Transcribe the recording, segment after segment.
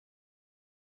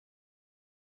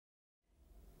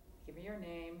me your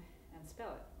name and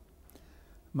spell it.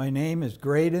 My name is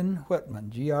Graydon Whitman,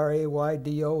 Graydon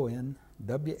Whitman.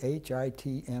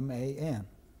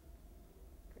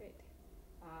 Great.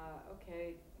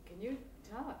 Okay, can you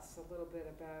tell us a little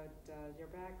bit about your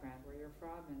background, where you're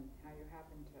from, and how you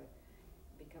happened to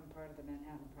become part of the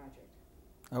Manhattan Project?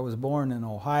 I was born in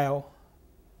Ohio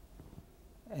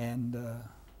and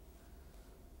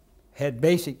had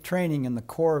basic training in the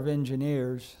Corps of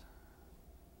Engineers,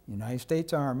 United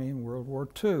States Army in World War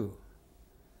II.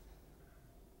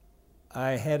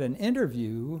 I had an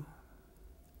interview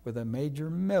with a Major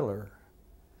Miller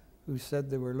who said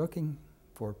they were looking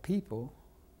for people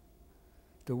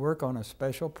to work on a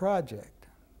special project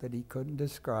that he couldn't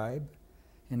describe.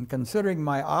 And considering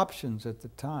my options at the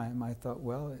time, I thought,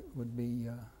 well, it would be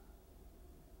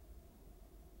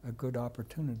a good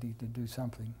opportunity to do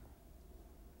something.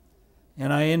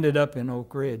 And I ended up in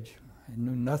Oak Ridge. I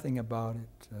knew nothing about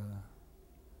it.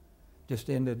 Just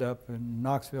ended up in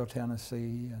Knoxville,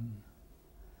 Tennessee, and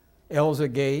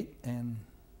Elza Gate, and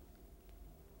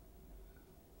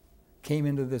came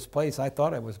into this place. I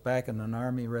thought I was back in an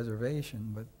Army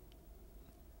reservation, but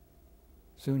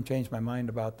soon changed my mind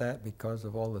about that because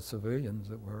of all the civilians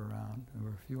that were around. There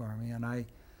were a few Army, and I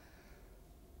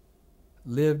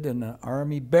lived in an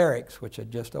Army barracks, which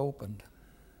had just opened.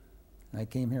 I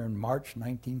came here in March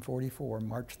 1944,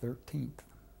 March 13th.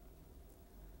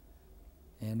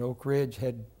 And Oak Ridge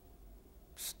had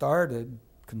started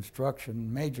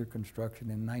construction, major construction,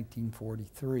 in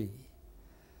 1943.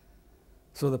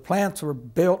 So the plants were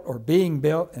built or being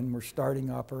built and were starting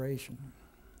operation.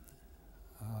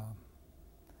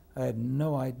 I had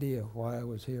no idea why I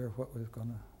was here, what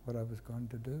I was going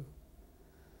to do.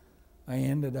 I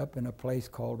ended up in a place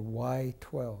called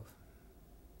Y12.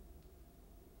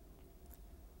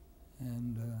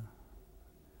 And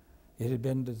it had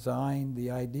been designed, the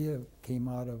idea came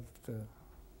out of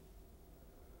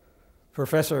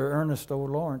Professor Ernest O.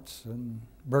 Lawrence in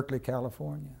Berkeley,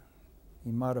 California. He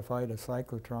modified a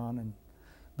cyclotron and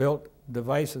built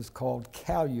devices called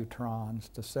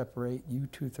calutrons to separate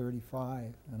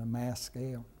U-235 on a mass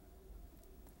scale.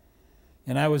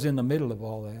 And I was in the middle of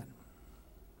all that,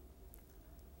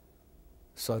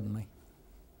 suddenly.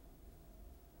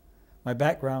 My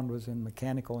background was in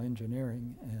mechanical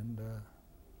engineering, and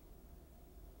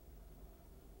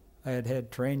I had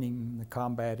had training in the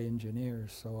combat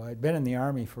engineers, so I'd been in the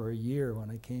Army for a year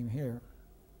when I came here.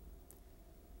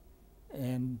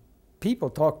 And people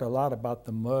talked a lot about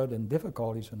the mud and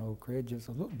difficulties in Oak Ridge. It's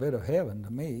a little bit of heaven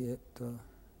to me. It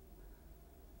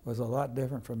was a lot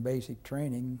different from basic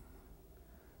training.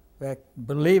 In fact,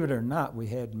 believe it or not, we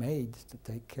had maids to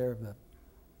take care of the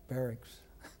barracks.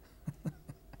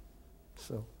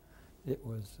 So it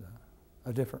was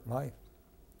a different life.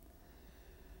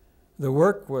 The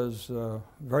work was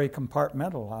very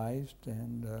compartmentalized,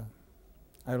 and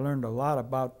I learned a lot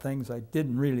about things I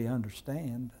didn't really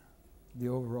understand, the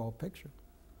overall picture.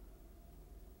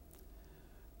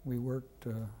 We worked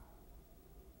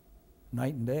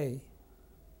night and day,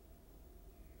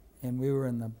 and we were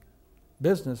in the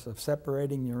business of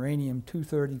separating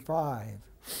uranium-235.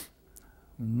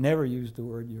 We never used the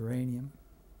word uranium.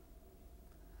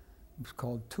 It was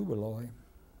called tuballoy.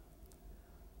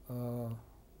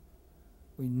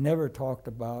 We never talked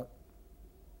about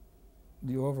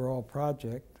the overall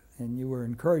project, and you were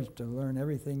encouraged to learn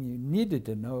everything you needed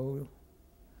to know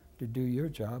to do your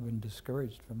job and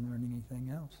discouraged from learning anything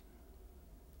else.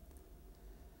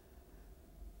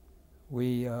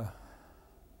 We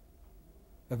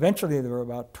eventually there were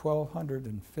about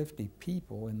 1,250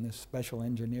 people in this special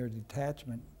engineer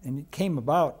detachment, and it came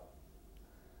about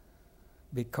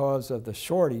because of the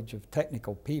shortage of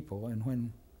technical people. And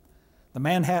when the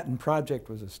Manhattan Project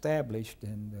was established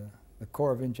and the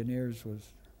Corps of Engineers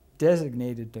was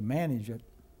designated to manage it,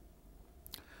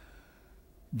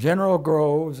 General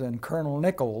Groves and Colonel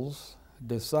Nichols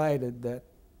decided that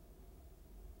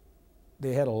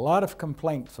they had a lot of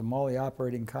complaints from all the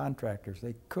operating contractors.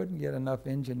 They couldn't get enough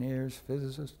engineers,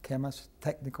 physicists, chemists,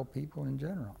 technical people in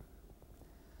general.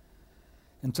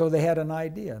 And so they had an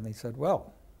idea, and they said,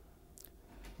 well,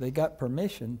 they got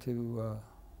permission to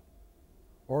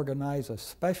organize a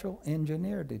special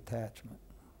engineer detachment.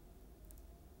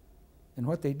 And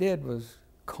what they did was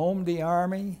comb the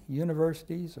Army,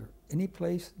 universities, or any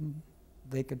place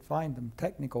they could find them,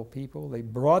 technical people. They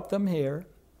brought them here.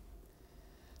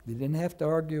 They didn't have to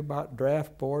argue about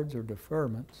draft boards or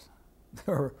deferments.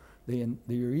 They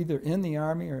were either in the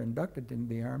Army or inducted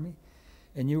into the Army,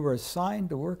 and you were assigned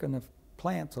to work in the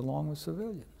plants along with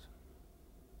civilians.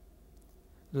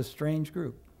 It was a strange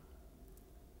group.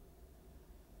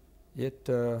 It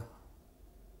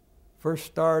First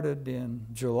started in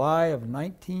July of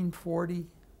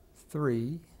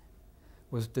 1943,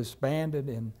 was disbanded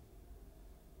in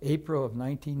April of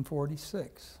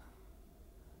 1946.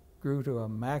 Grew to a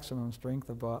maximum strength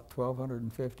of about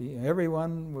 1,250.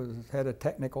 Everyone had a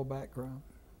technical background.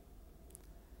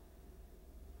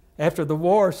 After the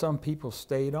war, some people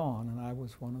stayed on, and I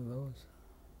was one of those.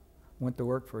 Went to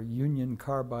work for Union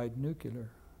Carbide Nuclear.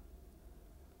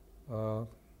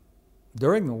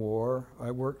 During the war,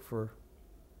 I worked for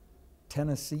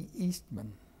Tennessee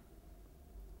Eastman.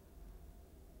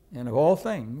 And of all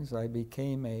things, I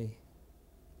became a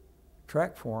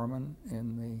track foreman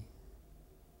in the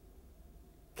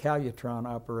Calutron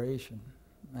operation.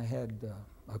 I had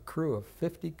a crew of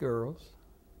 50 girls,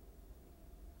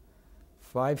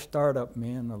 5 startup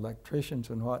men, electricians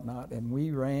and whatnot, and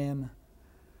we ran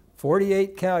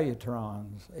 48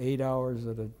 Calutrons, 8 hours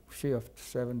at a shift,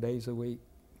 7 days a week.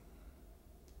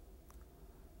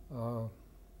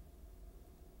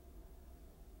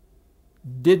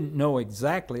 Didn't know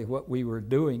exactly what we were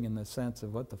doing in the sense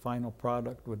of what the final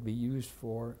product would be used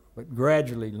for, but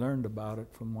gradually learned about it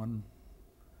from one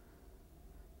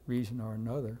reason or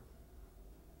another.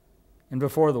 And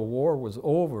before the war was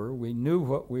over, we knew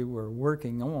what we were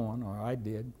working on, or I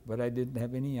did, but I didn't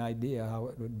have any idea how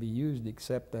it would be used,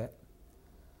 except that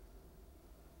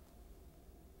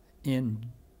in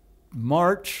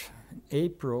March,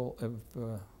 April of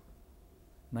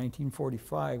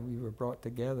 1945, we were brought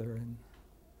together, and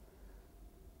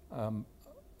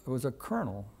it was a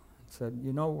colonel said,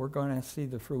 you know, we're going to see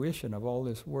the fruition of all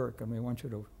this work, and we want you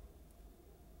to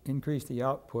increase the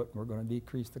output, and we're going to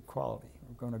decrease the quality.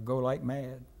 We're going to go like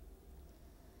mad.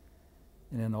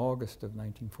 And in August of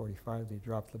 1945, they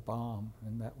dropped the bomb,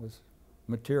 and that was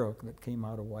material that came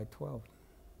out of Y-12.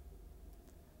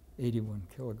 81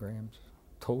 kilograms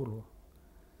total.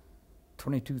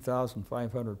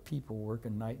 22,500 people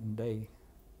working night and day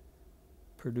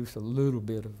produced a little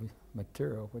bit of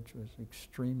material, which was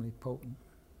extremely potent.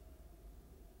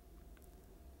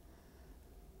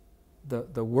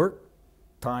 The work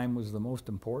time was the most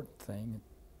important thing. It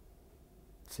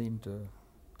seemed to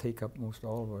take up most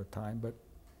all of our time, but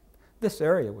this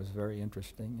area was very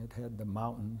interesting. It had the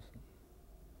mountains.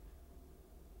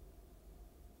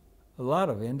 A lot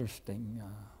of interesting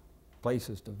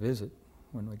places to visit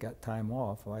when we got time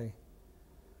off. I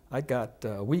got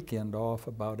a weekend off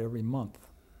about every month.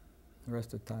 The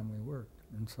rest of the time we worked.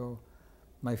 And so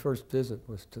my first visit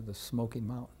was to the Smoky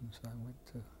Mountains. I went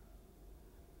to,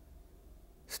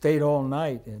 stayed all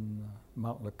night in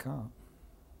Mount LeConte.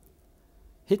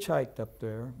 Hitchhiked up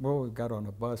there. Well, we got on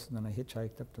a bus, and then I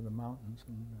hitchhiked up to the mountains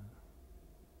and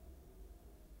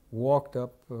walked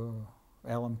up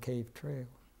Alum Cave Trail.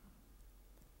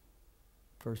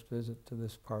 First visit to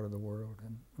this part of the world,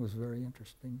 and it was very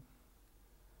interesting.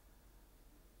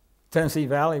 Tennessee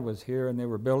Valley was here, and they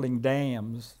were building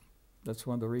dams. That's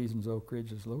one of the reasons Oak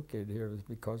Ridge is located here, is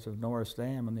because of Norris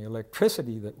Dam and the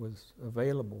electricity that was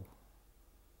available.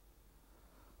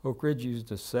 Oak Ridge used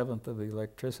 1/7 of the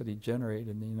electricity generated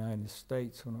in the United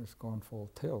States when it was going full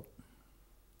tilt,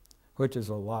 which is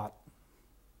a lot.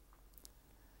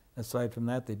 Aside from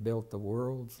that, they built the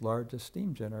world's largest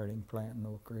steam generating plant in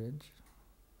Oak Ridge,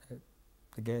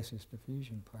 the gaseous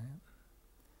diffusion plant.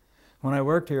 When I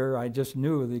worked here, I just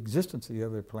knew the existence of the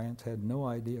other plants, had no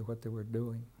idea what they were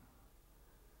doing.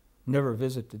 Never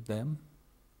visited them.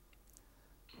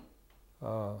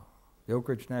 The Oak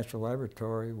Ridge National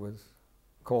Laboratory was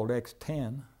called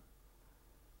X10,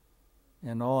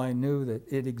 and all I knew that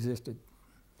it existed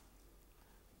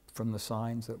from the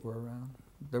signs that were around.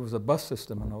 There was a bus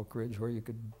system in Oak Ridge where you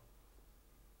could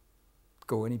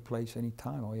go any place, any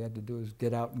time. All you had to do is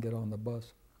get out and get on the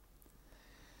bus.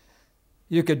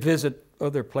 You could visit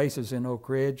other places in Oak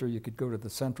Ridge, or you could go to the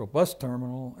central bus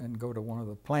terminal and go to one of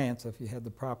the plants if you had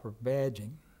the proper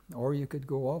badging, or you could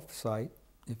go off-site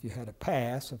if you had a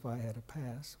pass, if I had a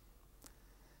pass,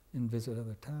 and visit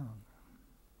other towns.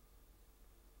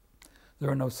 There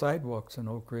were no sidewalks in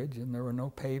Oak Ridge, and there were no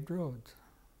paved roads.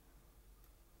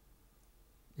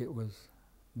 It was,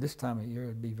 this time of year,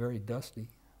 it'd be very dusty.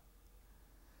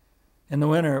 In the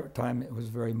winter time, it was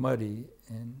very muddy,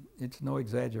 and it's no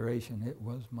exaggeration, it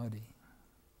was muddy.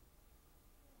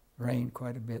 Rained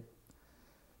quite a bit.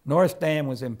 Norris Dam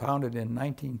was impounded in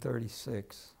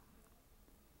 1936,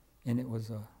 and it was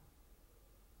a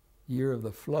year of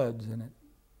the floods, and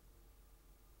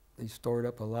they stored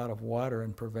up a lot of water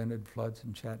and prevented floods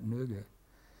in Chattanooga.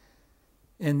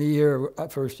 In the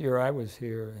first year I was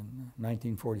here, in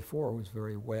 1944, was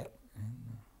very wet.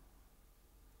 And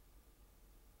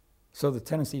so the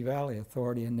Tennessee Valley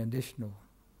Authority, an additional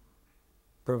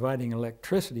providing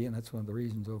electricity, and that's one of the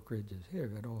reasons Oak Ridge is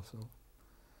here. It also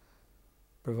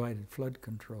provided flood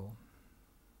control,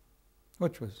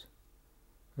 which was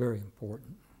very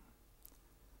important.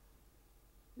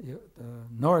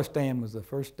 Norris Dam was the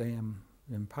first dam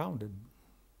impounded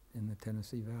in the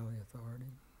Tennessee Valley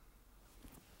Authority.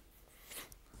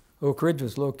 Oak Ridge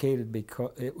was located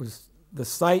because it was the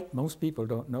site, most people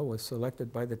don't know, was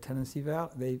selected by the Tennessee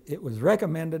Valley. It was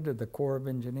recommended to the Corps of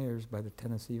Engineers by the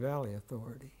Tennessee Valley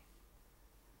Authority.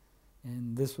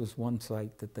 And this was one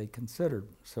site that they considered.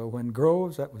 So when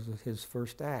Groves, that was his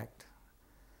first act,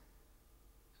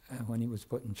 when he was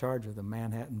put in charge of the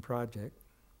Manhattan Project,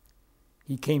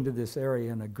 he came to this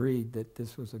area and agreed that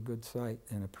this was a good site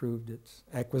and approved its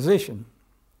acquisition.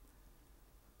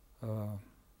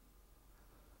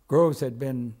 Groves had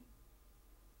been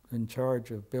in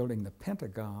charge of building the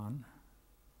Pentagon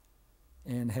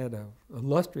and had an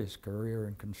illustrious career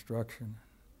in construction.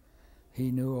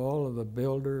 He knew all of the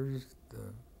builders,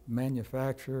 the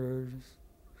manufacturers.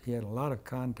 He had a lot of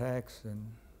contacts in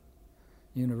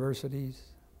universities.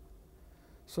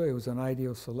 So it was an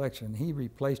ideal selection. He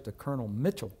replaced a Colonel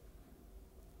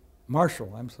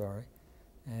Marshall,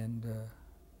 and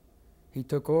he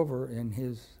took over, and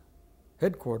his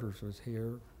headquarters was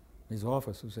here. His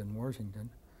office was in Washington.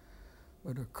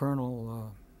 But a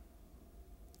Colonel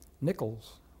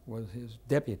Nichols was his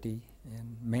deputy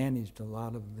and managed a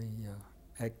lot of the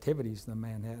activities of the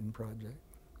Manhattan Project.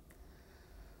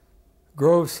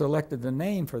 Groves selected the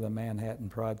name for the Manhattan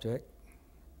Project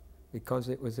because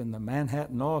it was in the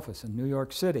Manhattan office in New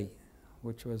York City,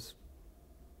 which was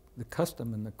the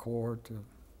custom in the Corps to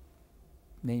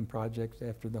name projects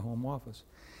after the home office.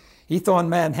 He thought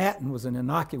Manhattan was an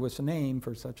innocuous name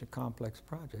for such a complex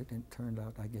project, and it turned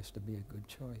out, I guess, to be a good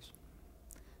choice.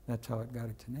 That's how it got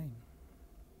its name.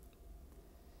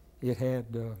 It had,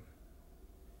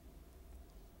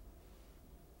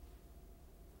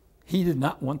 he did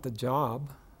not want the job.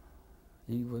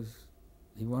 He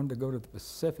wanted to go to the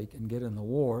Pacific and get in the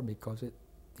war because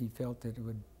he felt that it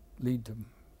would lead to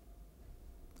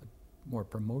more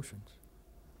promotions.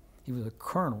 He was a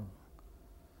colonel,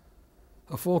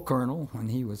 a full colonel, when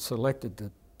he was selected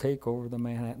to take over the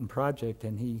Manhattan Project,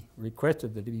 and he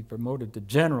requested that he be promoted to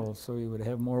general so he would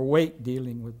have more weight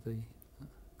dealing with the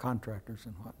contractors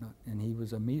and whatnot, and he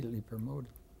was immediately promoted.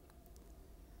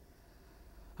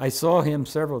 I saw him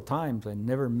several times. I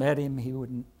never met him. He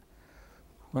wouldn't.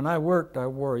 When I worked, I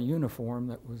wore a uniform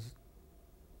that was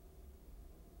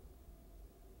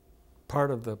part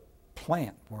of the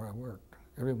plant where I worked.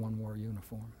 Everyone wore a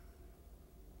uniform.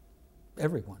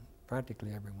 Everyone,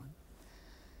 practically everyone.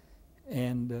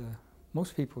 And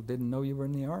most people didn't know you were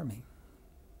in the Army.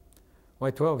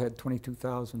 Y-12 had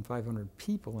 22,500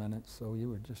 people in it, so you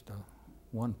were just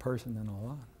one person in a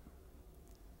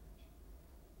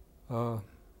lot.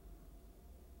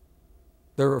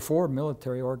 There were 4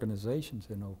 military organizations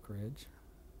in Oak Ridge.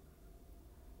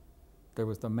 There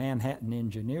was the Manhattan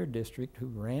Engineer District, who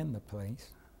ran the place.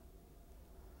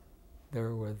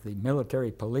 There was the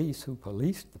military police, who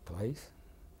policed the place,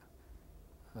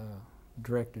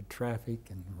 directed traffic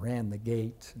and ran the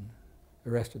gates and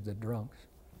arrested the drunks.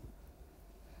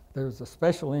 There was a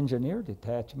special engineer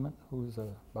detachment, who was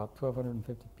about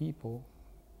 1,250 people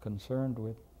concerned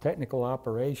with technical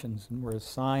operations and were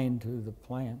assigned to the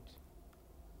plants.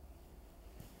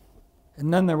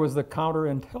 And then there was the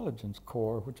Counterintelligence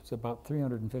Corps, which was about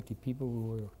 350 people who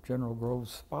were General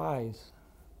Groves' spies,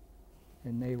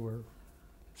 and they were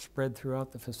spread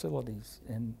throughout the facilities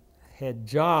and had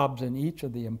jobs in each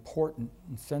of the important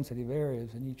and sensitive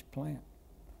areas in each plant.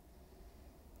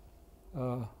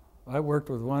 I worked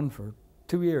with one for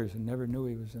 2 years and never knew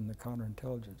he was in the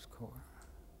Counterintelligence Corps.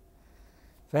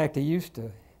 In fact,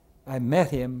 I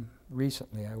met him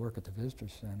recently. I work at the Visitor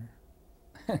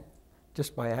Center,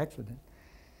 just by accident.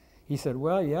 He said,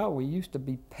 well, yeah, we used to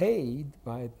be paid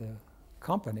by the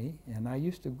company, and I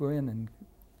used to go in and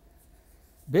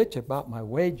bitch about my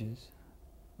wages,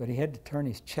 but he had to turn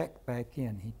his check back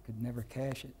in. He could never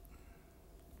cash it.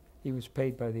 He was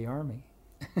paid by the Army.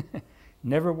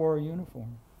 Never wore a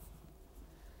uniform.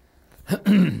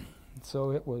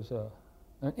 So it was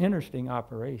an interesting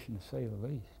operation, to say the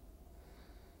least.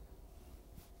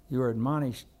 You were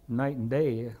admonished night and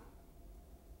day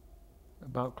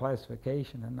about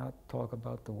classification and not talk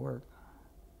about the work.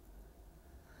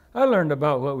 I learned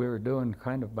about what we were doing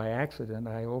kind of by accident.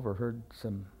 I overheard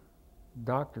some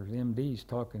doctors, MDs,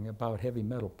 talking about heavy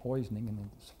metal poisoning and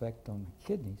its effect on the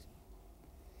kidneys.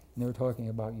 And they were talking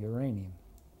about uranium.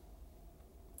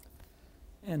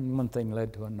 And one thing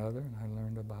led to another, and I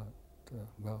learned about,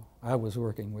 I was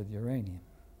working with uranium.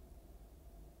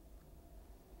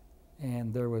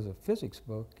 And there was a physics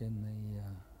book in the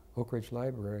Oak Ridge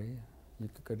Library. You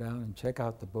could go down and check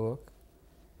out the book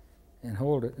and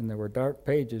hold it, and there were dark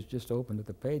pages just open to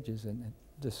the pages, and it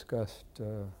discussed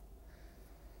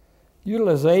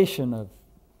utilization of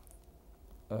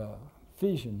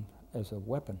fission as a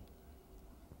weapon.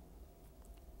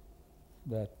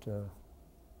 That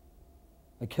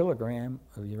a kilogram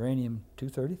of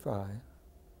uranium-235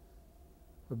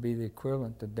 would be the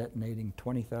equivalent to detonating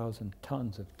 20,000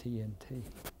 tons of TNT,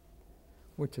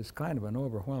 which is kind of an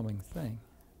overwhelming thing.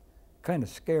 Kind of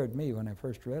scared me when I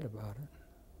first read about it.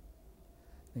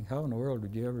 I think, how in the world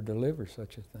would you ever deliver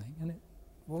such a thing? And it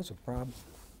was a problem.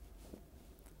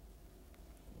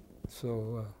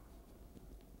 So,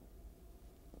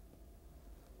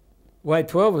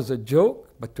 Y-12 was a joke,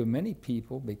 but to many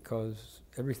people, because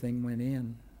everything went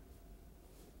in.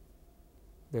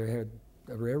 They had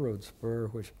a railroad spur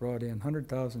which brought in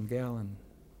 100,000-gallon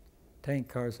tank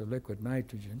cars of liquid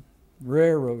nitrogen,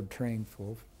 railroad train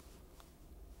full,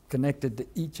 connected to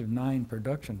each of 9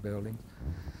 production buildings.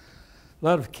 A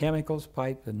lot of chemicals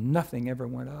piped, and nothing ever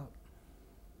went out.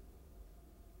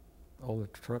 All the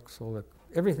trucks,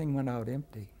 everything went out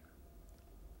empty.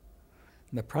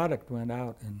 And the product went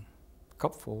out in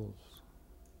cupfuls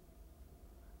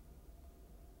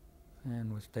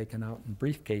and was taken out in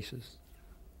briefcases,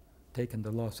 taken to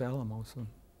Los Alamos on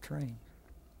trains.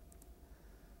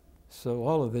 So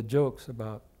all of the jokes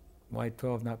about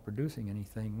Y-12 not producing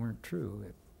anything weren't true.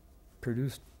 It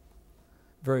produced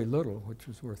very little, which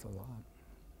was worth a lot.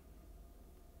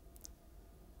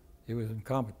 It was in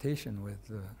competition with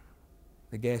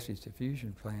the gaseous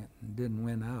diffusion plant and didn't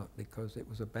win out because it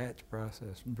was a batch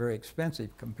process and very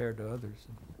expensive compared to others.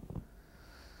 And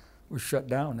was shut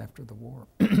down after the war.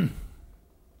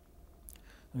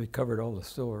 We covered all the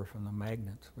silver from the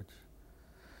magnets, which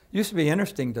used to be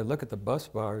interesting to look at the bus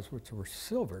bars, which were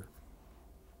silver.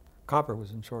 Copper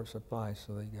was in short supply,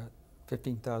 so they got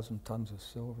 15,000 tons of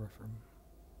silver from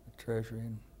the treasury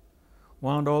and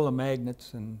wound all the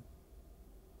magnets and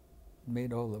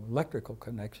made all the electrical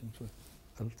connections with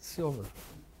the silver.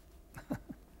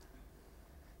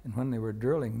 And when they were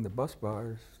drilling the bus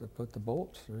bars to put the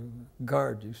bolts through,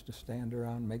 guards used to stand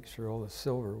around and make sure all the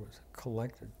silver was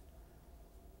collected.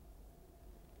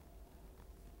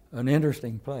 An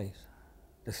interesting place,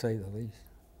 to say the least.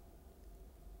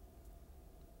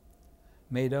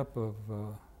 Made up of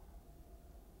a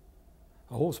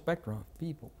whole spectrum of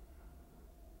people.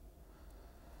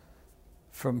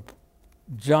 From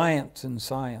giants in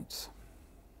science.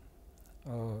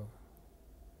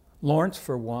 Lawrence,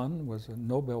 for one, was a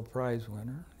Nobel Prize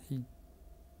winner. He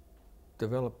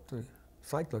developed the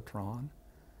cyclotron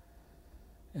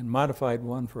and modified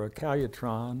one for a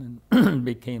calutron and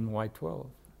became Y-12.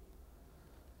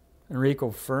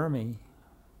 Enrico Fermi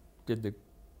did the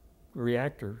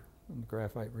reactor, the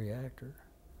graphite reactor.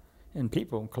 And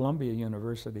people in Columbia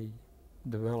University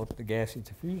developed the gaseous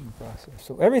diffusion process.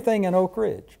 So everything in Oak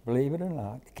Ridge, believe it or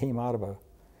not, came out of a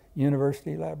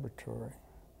university laboratory.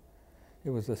 It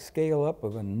was a scale up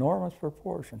of enormous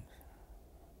proportions.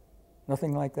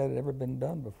 Nothing like that had ever been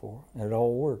done before, and it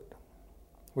all worked,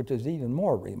 which is even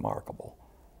more remarkable.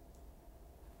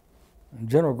 And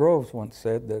General Groves once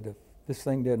said that if this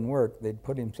thing didn't work, they'd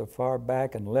put him so far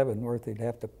back in Leavenworth they'd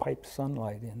have to pipe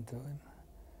sunlight into him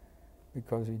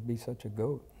because he'd be such a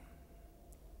goat.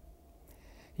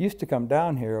 He used to come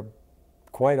down here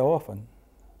quite often.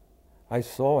 I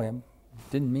saw him,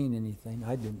 didn't mean anything.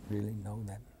 I didn't really know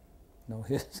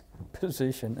his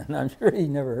position, and I'm sure he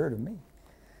never heard of me.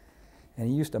 And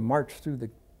he used to march through the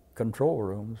control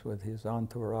rooms with his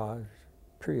entourage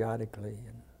periodically,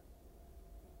 and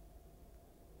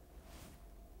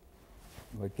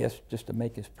I guess just to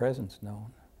make his presence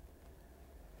known.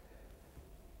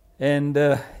 And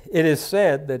it is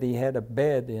said that he had a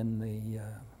bed in the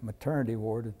maternity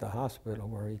ward at the hospital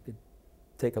where he could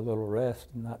take a little rest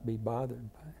and not be bothered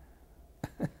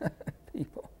by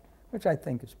people, which I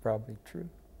think is probably true.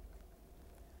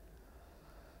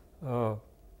 Do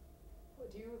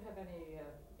you have any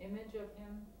image of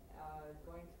him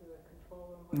going through the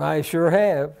control room? I sure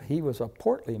have. He was a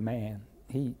portly man.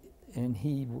 He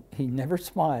never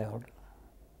smiled.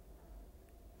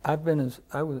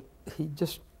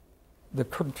 The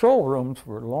control rooms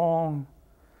were long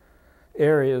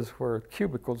areas where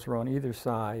cubicles were on either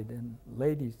side, and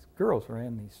girls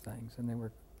ran these things, and there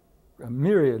were a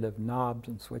myriad of knobs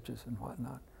and switches and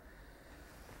whatnot.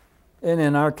 And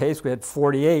in our case, we had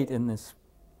 48 in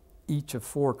each of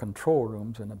 4 control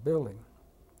rooms in a building.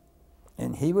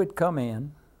 And he would come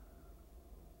in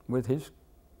with his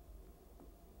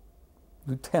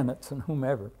lieutenants and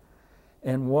whomever,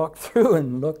 and walk through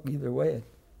and look either way at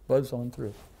buzz on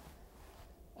through.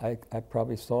 I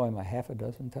probably saw him a half a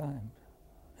dozen times.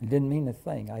 It didn't mean a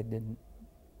thing. I didn't,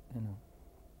 you know.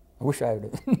 I wish I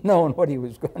would have known what he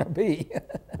was going to be.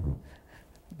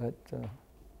 But,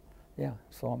 yeah,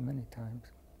 saw him many times.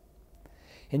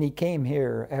 And he came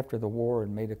here after the war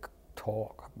and made a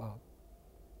talk about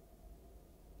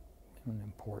the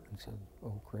importance of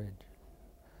Oak Ridge.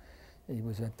 He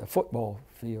was at the football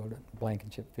field, at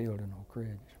Blankenship Field in Oak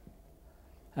Ridge.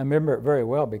 I remember it very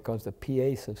well because the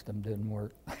PA system didn't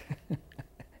work.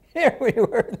 Here we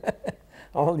were,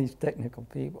 all these technical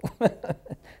people. And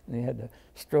they had to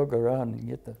struggle around and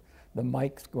get the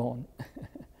mics going.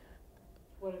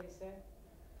 What did he say?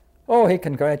 Oh, he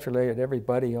congratulated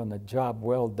everybody on the job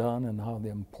well done and how the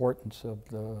importance of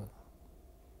the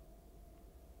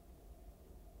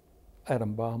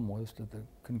atom bomb was to the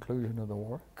conclusion of the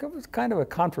war. It was kind of a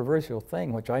controversial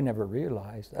thing, which I never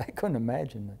realized. I couldn't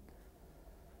imagine it.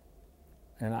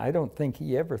 And I don't think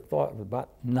he ever thought about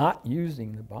not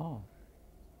using the bomb.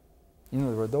 You know,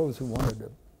 there were those who wanted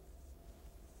to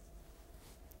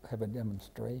have a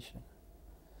demonstration,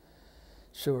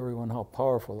 show everyone how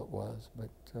powerful it was, but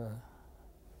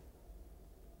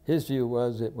his view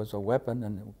was it was a weapon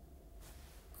and it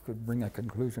could bring a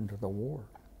conclusion to the war.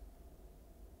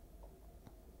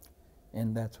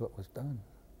 And that's what was done.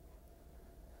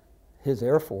 His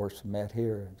Air Force met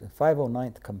here. The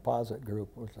 509th Composite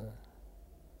Group was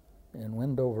in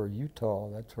Wendover, Utah.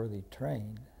 That's where they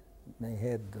trained. They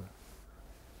had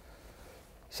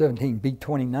 17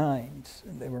 B-29s,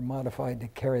 and they were modified to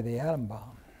carry the atom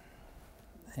bomb.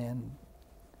 And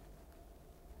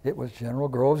it was General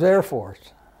Grove's Air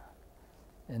Force.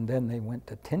 And then they went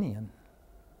to Tinian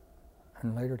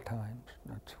in later times.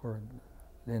 That's where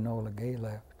the Enola Gay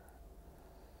left.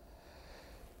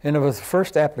 And it was the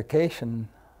first application.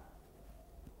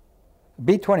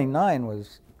 B-29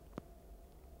 was,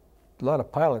 a lot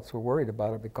of pilots were worried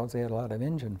about it because they had a lot of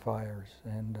engine fires.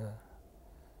 And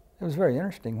it was very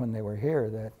interesting when they were here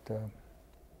that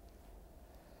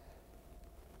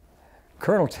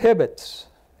Colonel Tibbets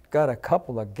got a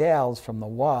couple of gals from the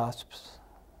WASPs,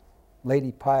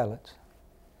 lady pilots,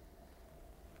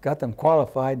 got them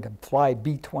qualified to fly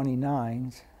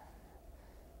B-29s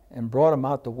and brought them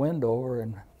out the Wendover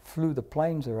and flew the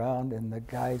planes around, and the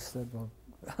guys said, well,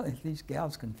 if these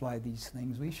gals can fly these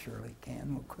things, we surely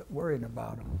can. We'll quit worrying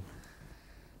about them.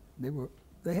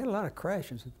 They had a lot of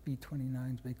crashes with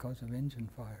B-29s because of engine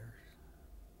fires.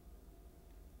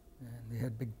 And they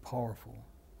had big, powerful,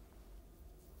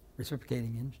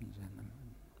 reciprocating engines in them.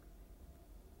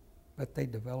 But they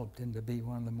developed into be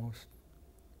one of the most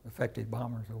effective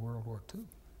bombers of World War II.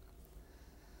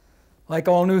 Like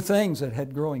all new things that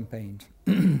had growing pains.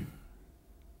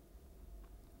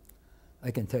 I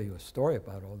can tell you a story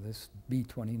about all this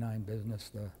B-29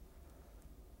 business. The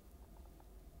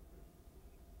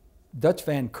Dutch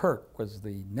Van Kirk was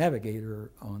the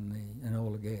navigator on the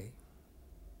Enola Gay.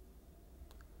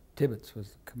 Tibbets was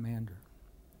the commander.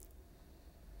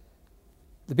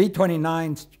 The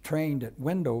B-29s trained at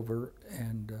Wendover,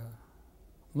 and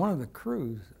one of the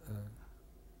crews,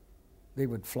 they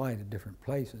would fly to different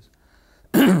places.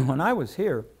 When I was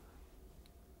here,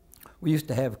 we used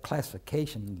to have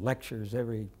classification lectures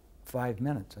every 5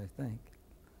 minutes, I think.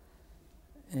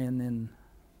 And then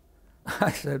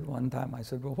I said one time, I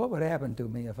said, well, what would happen to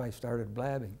me if I started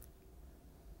blabbing?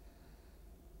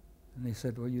 And they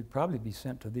said, well, you'd probably be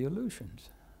sent to the Aleutians.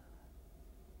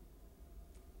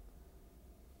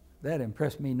 That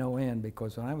impressed me no end,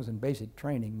 because when I was in basic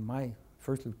training, my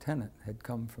first lieutenant had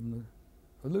come from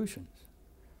the Aleutians.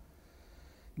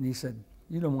 And he said,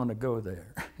 you don't want to go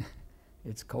there.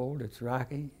 It's cold, it's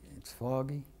rocky, it's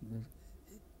foggy,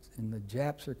 and the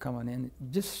Japs are coming in.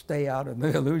 Just stay out of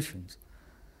the Aleutians.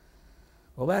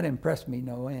 Well, that impressed me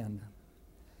no end.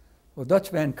 Well,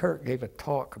 Dutch Van Kirk gave a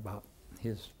talk about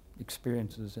his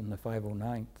experiences in the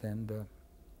 509th, and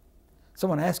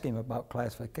someone asked him about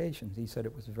classifications. He said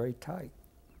it was very tight.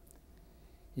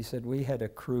 He said, we had a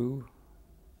crew,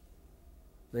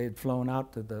 they had flown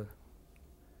out to the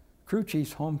crew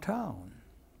chief's hometown.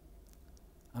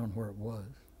 I don't know where it was,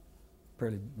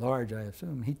 pretty large, I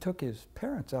assume. He took his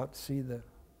parents out to see the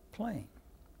plane.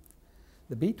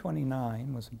 The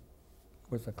B-29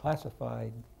 was a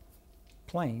classified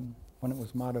plane when it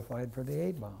was modified for the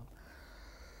A-bomb.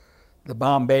 The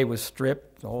bomb bay was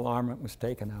stripped, all armament was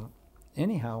taken out.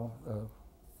 Anyhow,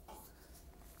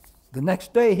 the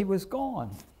next day he was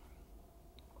gone.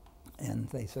 And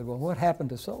they said, well, what happened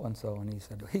to so-and-so? And he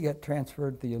said, well, he got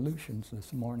transferred to the Aleutians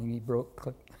this morning. He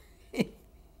broke,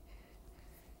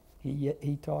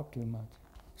 he talked too much.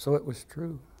 So it was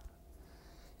true.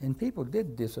 And people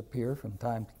did disappear from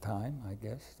time to time, I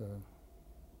guess.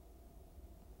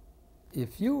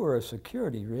 If you were a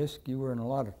security risk, you were in a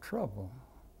lot of trouble.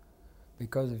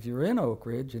 Because if you're in Oak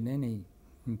Ridge in any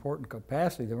important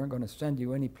capacity, they weren't going to send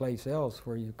you any place else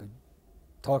where you could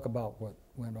talk about what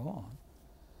went on.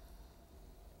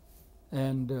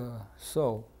 And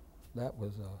so that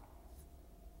was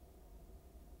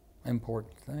a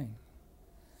important thing.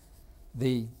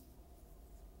 The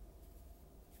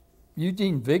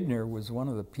Eugene Wigner was one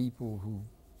of the people who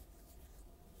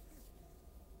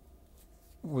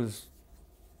was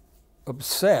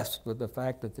obsessed with the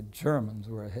fact that the Germans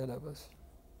were ahead of us.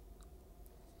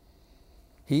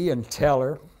 He and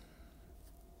Teller,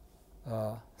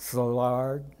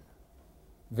 Szilard,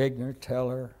 Wigner,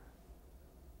 Teller,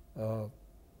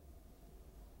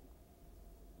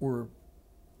 were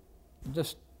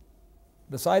just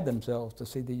beside themselves to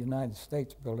see the United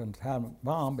States build an atomic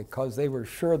bomb because they were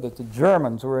sure that the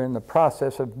Germans were in the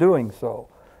process of doing so.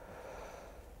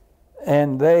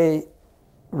 And they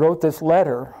wrote this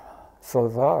letter,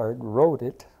 Szilard wrote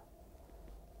it,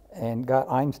 and got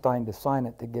Einstein to sign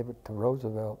it to give it to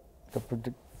Roosevelt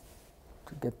to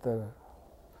get the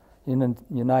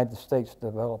United States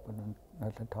developing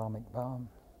an atomic bomb.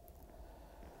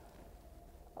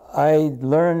 I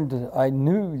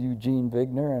knew Eugene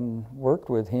Wigner and worked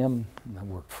with him. I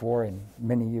worked for him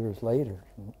many years later.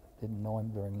 Didn't know him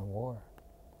during the war.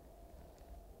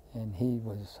 And he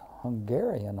was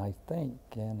Hungarian, I think,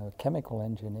 and a chemical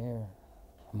engineer,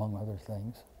 among other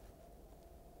things.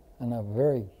 And a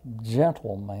very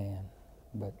gentle man,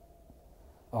 but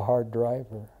a hard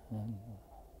driver. And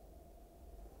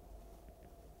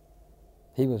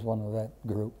he was one of that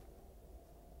group.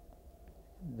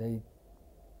 The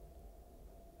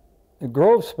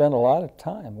Grove spent a lot of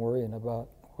time worrying about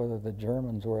whether the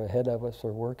Germans were ahead of us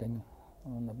or working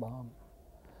on the bomb.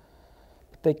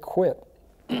 But they quit.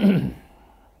 And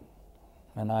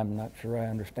I'm not sure I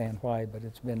understand why, but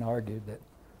it's been argued that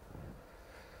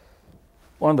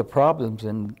one of the problems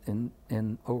in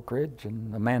Oak Ridge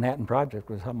and the Manhattan Project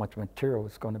was how much material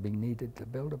was going to be needed to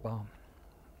build a bomb.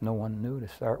 No one knew to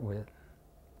start with.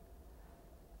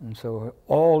 And so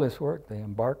all this work they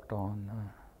embarked on,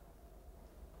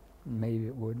 maybe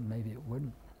it would, maybe it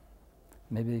wouldn't.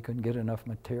 Maybe they couldn't get enough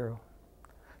material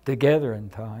together in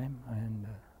time, and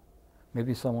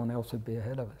maybe someone else would be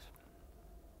ahead of us.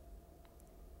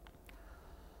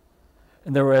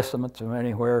 And there were estimates of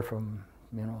anywhere from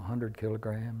 100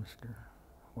 kilograms to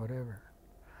whatever.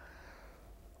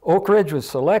 Oak Ridge was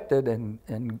selected,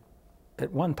 and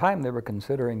at one time they were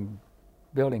considering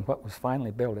building what was finally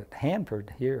built at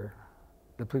Hanford here,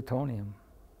 the plutonium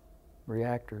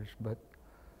reactors, but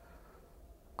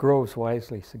Groves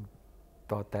wisely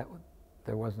thought that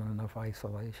there wasn't enough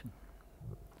isolation.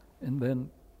 And then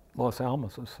Los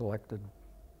Alamos was selected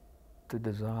to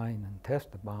design and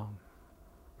test the bomb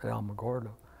at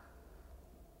Alamogordo.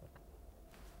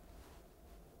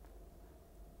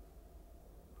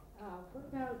 What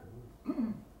about,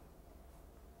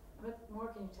 what more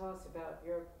can you tell us about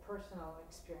your personal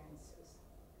experiences?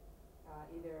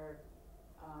 Either,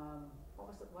 what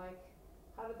was it like?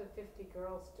 How did the 50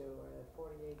 girls do, or the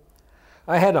 48?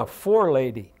 I had a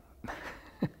 4-lady.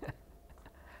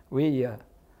 We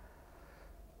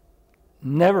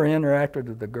never interacted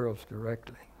with the girls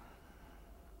directly,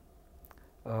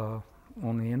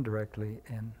 only indirectly.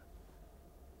 And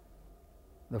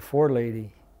the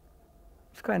 4-lady,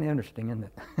 it's kind of interesting, isn't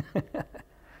it?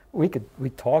 We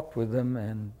talked with them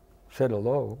and said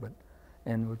hello,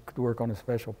 and we could work on a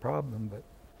special problem, but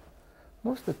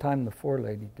most of the time the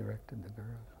 4-lady directed the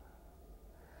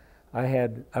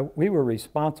girls. We were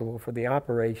responsible for the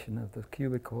operation of the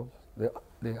cubicles, the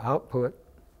output.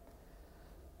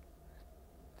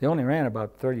 They only ran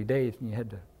about 30 days, and you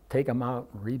had to take them out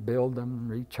and rebuild them,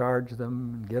 recharge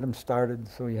them, and get them started.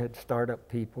 So you had startup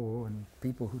people and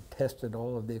people who tested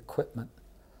all of the equipment.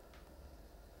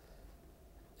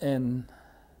 And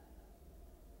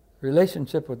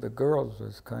relationship with the girls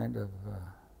was kind of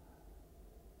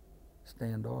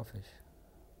standoffish.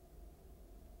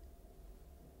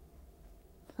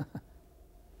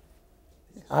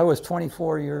 I was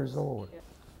 24 years old.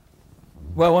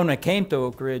 Well, when I came to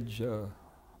Oak Ridge,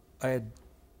 I had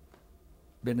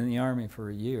been in the Army for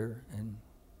a year, and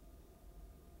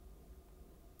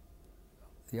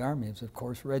the Army is, of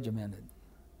course, regimented.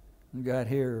 We got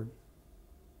here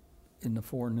in the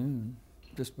forenoon,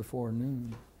 just before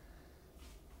noon.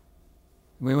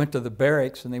 We went to the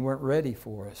barracks, and they weren't ready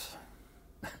for us.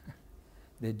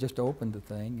 They'd just opened the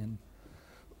thing, and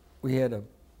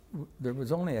there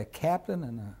was only a captain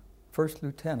and a first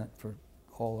lieutenant for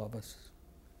all of us.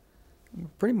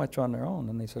 pretty much on their own.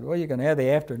 And they said, well, you can have the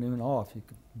afternoon off. You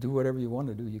can do whatever you want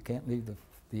to do. You can't leave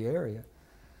the area,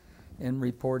 and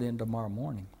report in tomorrow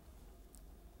morning.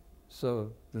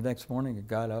 So the next morning I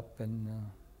got up and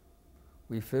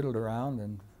we fiddled around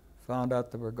and found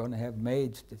out that we were going to have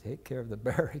maids to take care of the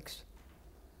barracks.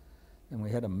 And we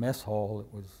had a mess hall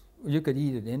that was, you could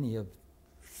eat at any of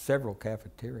several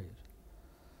cafeterias.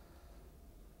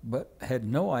 But had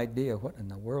no idea what in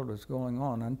the world was going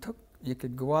on. And you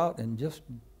could go out and just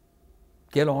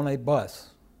get on a bus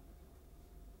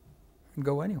and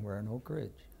go anywhere in Oak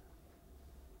Ridge.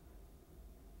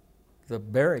 The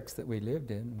barracks that we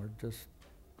lived in were just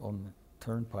on the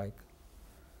turnpike.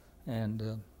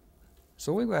 And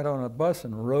so we got on a bus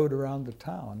and rode around the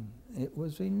town. It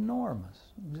was enormous,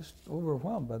 just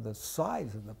overwhelmed by the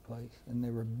size of the place. And they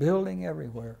were building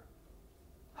everywhere,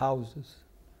 houses,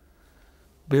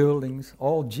 buildings,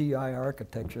 all GI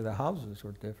architecture. The houses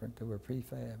were different, they were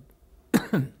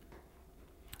prefabbed.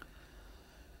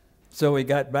 So we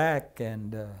got back,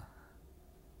 and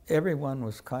everyone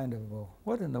was kind of, well,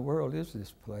 what in the world is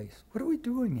this place? What are we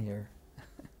doing here?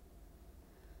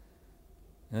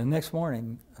 And the next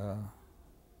morning,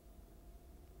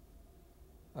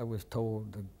 I was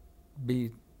told to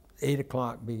be 8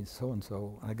 o'clock, be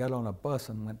so-and-so. I got on a bus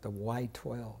and went to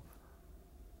Y12.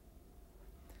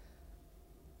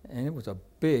 And it was a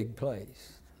big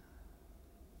place.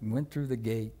 Went through the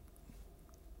gate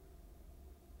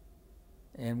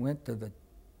and went to the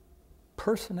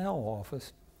personnel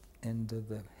office and to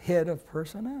the head of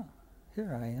personnel.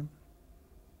 Here I am,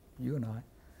 you and I.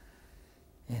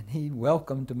 And he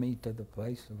welcomed me to the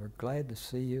place, and we're glad to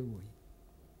see you. We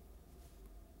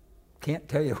can't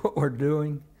tell you what we're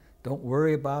doing. Don't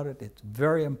worry about it. It's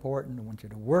very important. I want you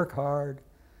to work hard.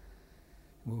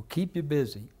 We'll keep you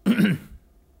busy.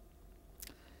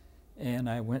 And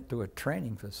I went to a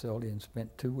training facility and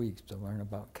spent 2 weeks to learn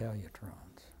about calutrons.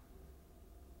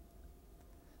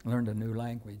 Learned a new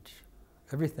language.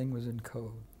 Everything was in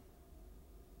code.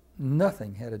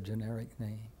 Nothing had a generic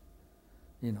name.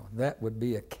 You know, that would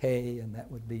be a K and that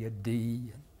would be a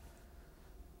D.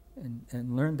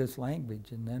 And learned this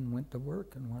language, and then went to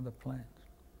work in one of the plants,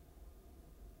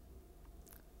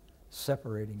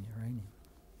 separating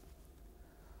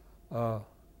uranium.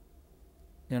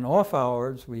 In off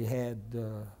hours, we had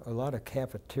a lot of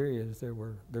cafeterias. There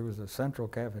was a central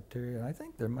cafeteria, and I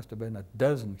think there must have been a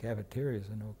dozen cafeterias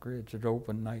in Oak Ridge that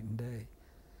opened night and day.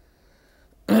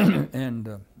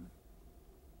 And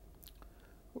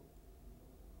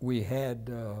we had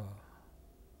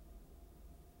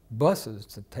buses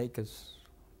to take us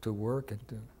to work.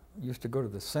 We used to go to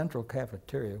the central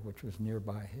cafeteria, which was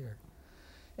nearby here,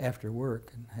 after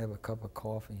work and have a cup of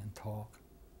coffee and talk.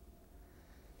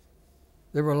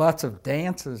 There were lots of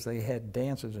dances. They had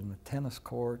dances in the tennis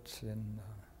courts and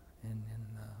in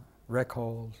rec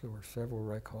halls. There were several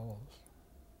rec halls.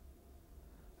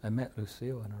 I met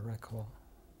Lucille in a rec hall.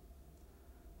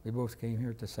 We both came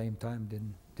here at the same time,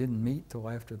 didn't meet till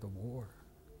after the war.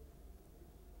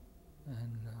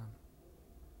 And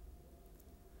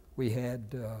we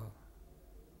had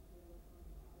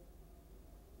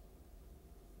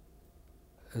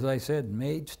as I said,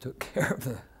 maids took care of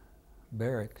the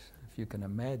barracks, if you can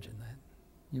imagine that.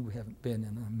 You haven't been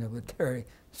in a military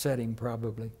setting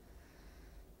probably.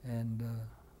 And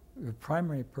the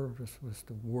primary purpose was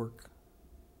to work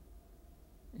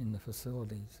in the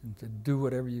facilities and to do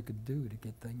whatever you could do to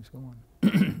get things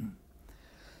going.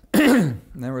 And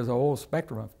there was a whole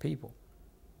spectrum of people.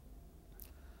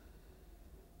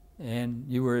 And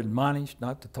you were admonished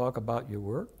not to talk about your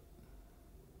work,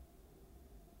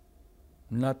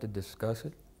 not to discuss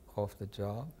it off the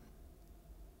job,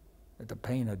 at the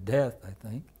pain of death, I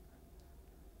think.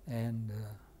 And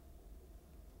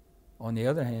on the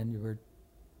other hand, you were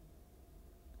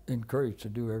encouraged to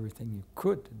do everything you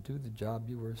could to do the job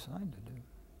you were assigned to do.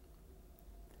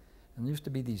 And there used to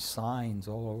be these signs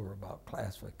all over about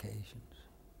classifications.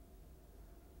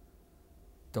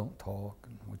 Don't talk,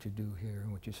 and what you do here,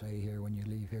 and what you say here, when you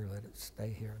leave here, let it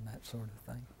stay here, and that sort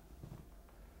of thing.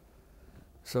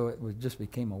 So it just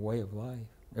became a way of life.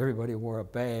 Everybody wore a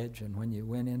badge, and when you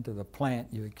went into the plant,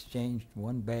 you exchanged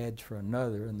one badge for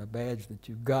another, and the badge that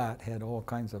you got had all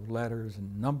kinds of letters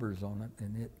and numbers on it,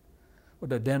 and it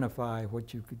would identify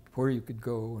what you could, where you could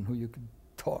go, and who you could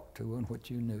talk to, and what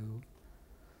you knew.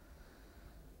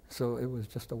 So it was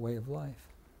just a way of life.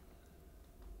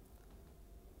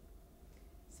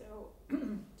 So,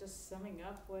 just summing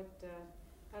up,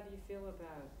 how do you feel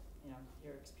about,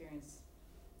 your experience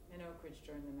in Oak Ridge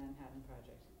during the Manhattan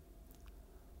Project?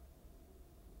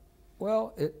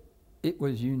 Well, it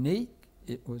was unique.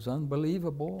 it was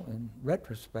unbelievable in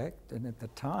retrospect, and at the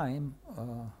time,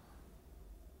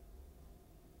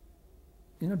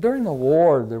 you know, during the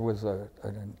war, there was an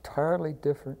entirely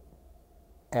different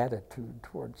attitude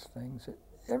towards things.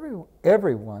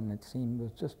 Everyone, it seemed,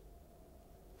 was just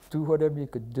do whatever you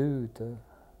could do to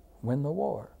win the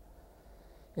war.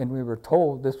 And we were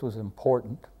told this was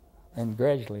important, and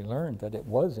gradually learned that it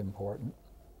was important.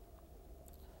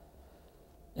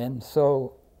 And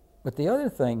so, but the other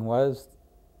thing was,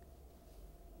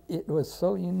 it was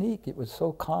so unique, it was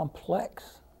so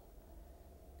complex,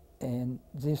 and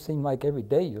it just seemed like every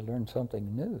day you learned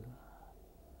something new.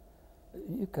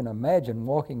 You can imagine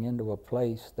walking into a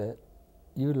place that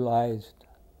utilized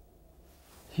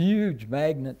huge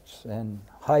magnets and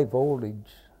high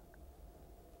voltage,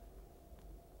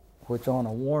 which on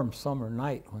a warm summer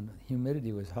night when the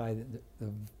humidity was high,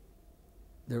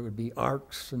 there would be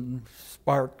arcs and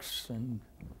sparks and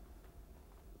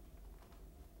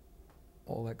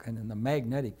all that kind of, and the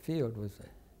magnetic field was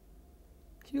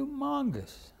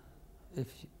humongous. If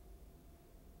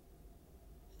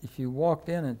you walked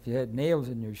in and if you had nails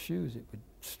in your shoes, it would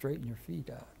straighten your feet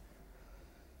out.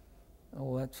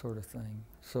 All that sort of thing.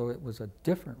 So it was a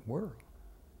different world.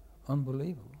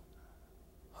 Unbelievable.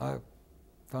 I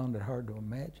found it hard to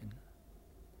imagine.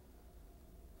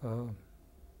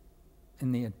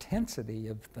 And the intensity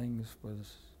of things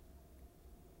was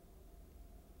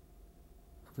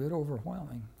a bit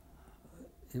overwhelming.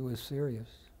 It was serious,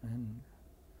 and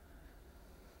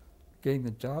getting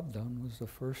the job done was the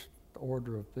first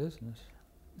order of business,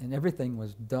 and everything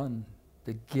was done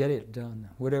to get it done.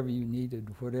 Whatever you needed,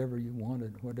 whatever you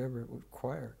wanted, whatever it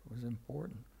required was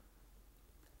important.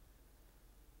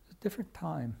 It was a different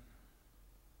time.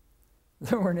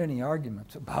 There weren't any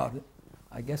arguments about it.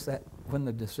 I guess that when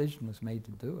the decision was made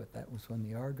to do it, that was when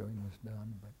the arguing was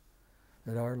done. But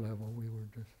at our level, we were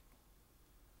just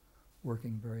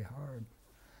working very hard.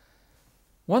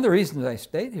 One of the reasons I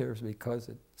stayed here is because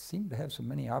it seemed to have so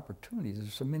many opportunities.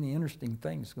 There's so many interesting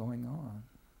things going on.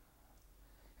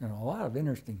 And a lot of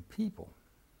interesting people.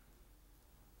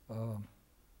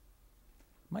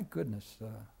 My goodness,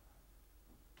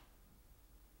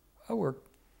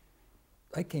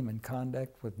 I came in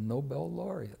contact with Nobel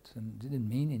laureates, and it didn't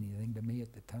mean anything to me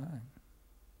at the time.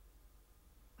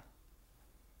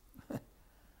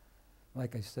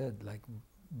 Like I said, like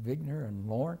Wigner and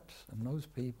Lawrence and those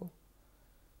people.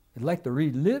 I'd like to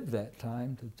relive that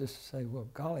time to just say, well,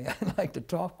 golly, I'd like to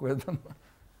talk with them.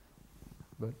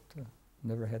 But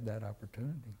never had that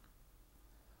opportunity.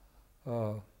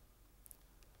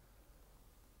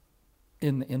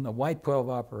 In the White 12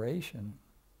 operation,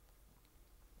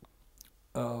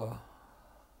 there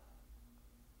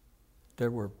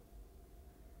were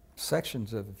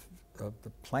sections of the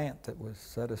plant that was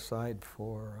set aside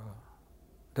for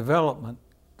development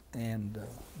and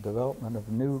development of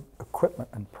new equipment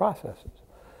and processes.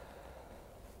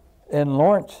 And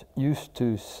Lawrence used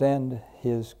to send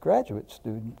his graduate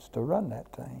students to run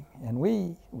that thing. And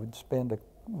we would spend a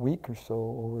week or so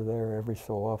over there every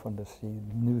so often to see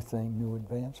new thing, new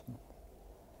advancement.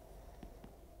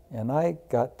 And I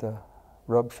got to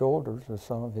rub shoulders with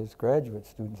some of his graduate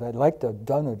students. I'd like to have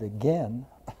done it again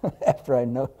after I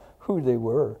know who they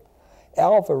were.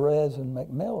 Alvarez and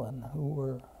Macmillan, who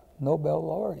were Nobel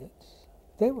laureates,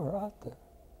 they were out there.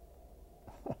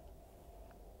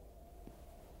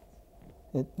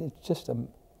 It's just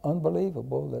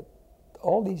unbelievable that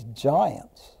all these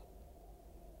giants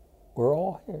were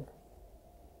all here.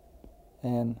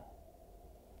 And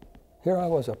here I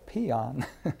was, a peon,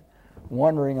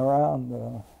 wandering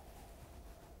around,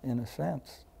 in a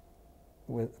sense,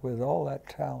 with all that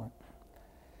talent.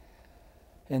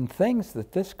 And things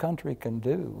that this country can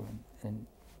do. And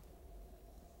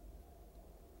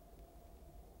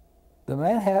the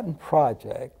Manhattan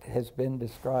Project has been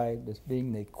described as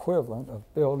being the equivalent of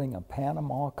building a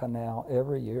Panama Canal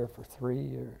every year for 3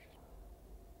 years.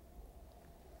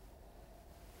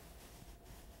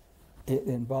 It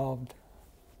involved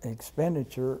an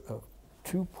expenditure of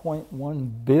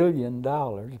 $2.1 billion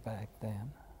back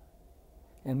then.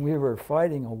 And we were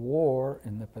fighting a war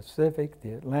in the Pacific,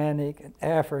 the Atlantic, and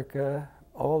Africa,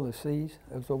 all the seas.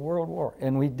 It was a world war,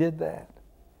 and we did that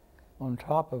on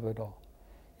top of it all.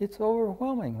 It's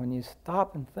overwhelming when you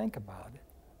stop and think about it.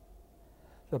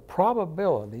 The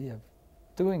probability of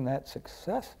doing that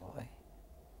successfully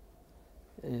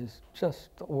is just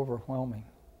overwhelming.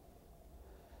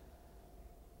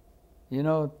 You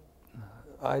know,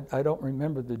 I don't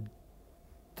remember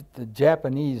the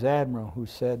Japanese admiral who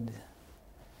said,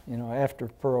 you know, after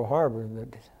Pearl Harbor,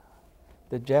 that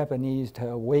the Japanese had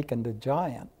awakened a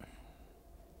giant.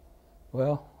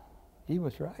 Well, he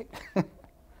was right.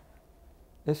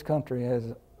 This country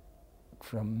has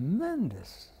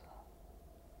tremendous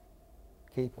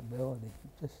capability.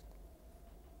 Just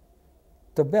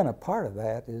to have been a part of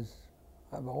that is,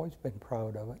 I've always been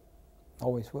proud of it,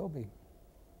 always will be.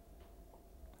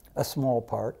 A small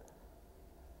part,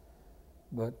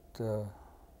 but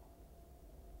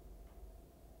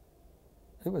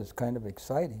it was kind of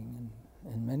exciting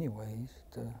in many ways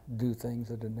to do things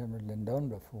that had never been done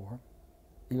before,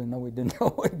 even though we didn't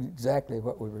know exactly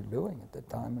what we were doing at the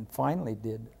time, and finally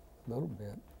did a little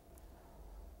bit.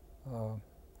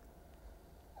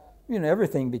 You know,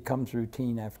 everything becomes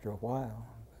routine after a while,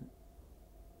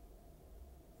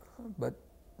 but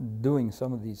doing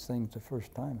some of these things the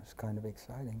first time is kind of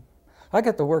exciting. I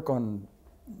got to work on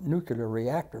nuclear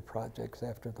reactor projects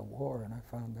after the war, and I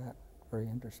found that very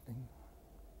interesting.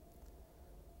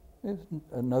 It was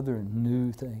another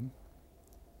new thing.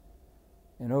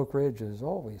 And Oak Ridge is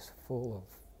always full of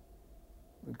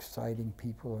exciting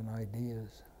people and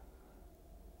ideas,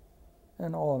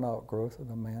 and all an outgrowth of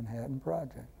the Manhattan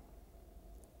Project.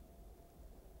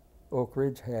 Oak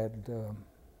Ridge had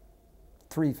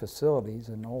 3 facilities,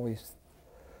 and always,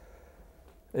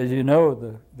 as you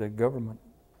know, the government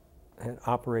had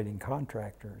operating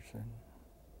contractors, and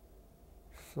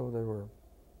so there were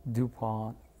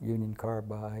DuPont, Union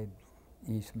Carbide,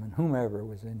 Eastman, whomever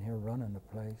was in here running the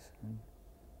place, and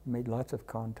made lots of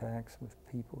contacts with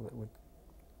people that would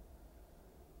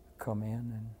come in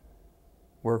and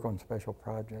work on special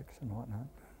projects and whatnot.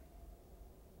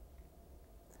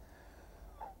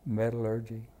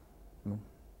 Metallurgy,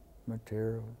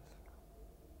 materials,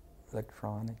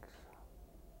 electronics,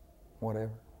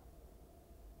 whatever.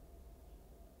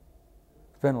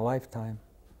 It's been a lifetime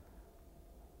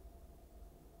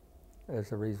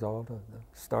as a result of the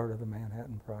start of the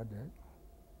Manhattan Project.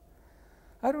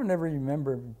 I don't ever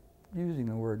remember using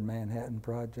the word Manhattan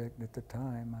Project at the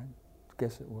time. I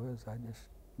guess it was. I just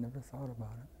never thought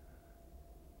about it.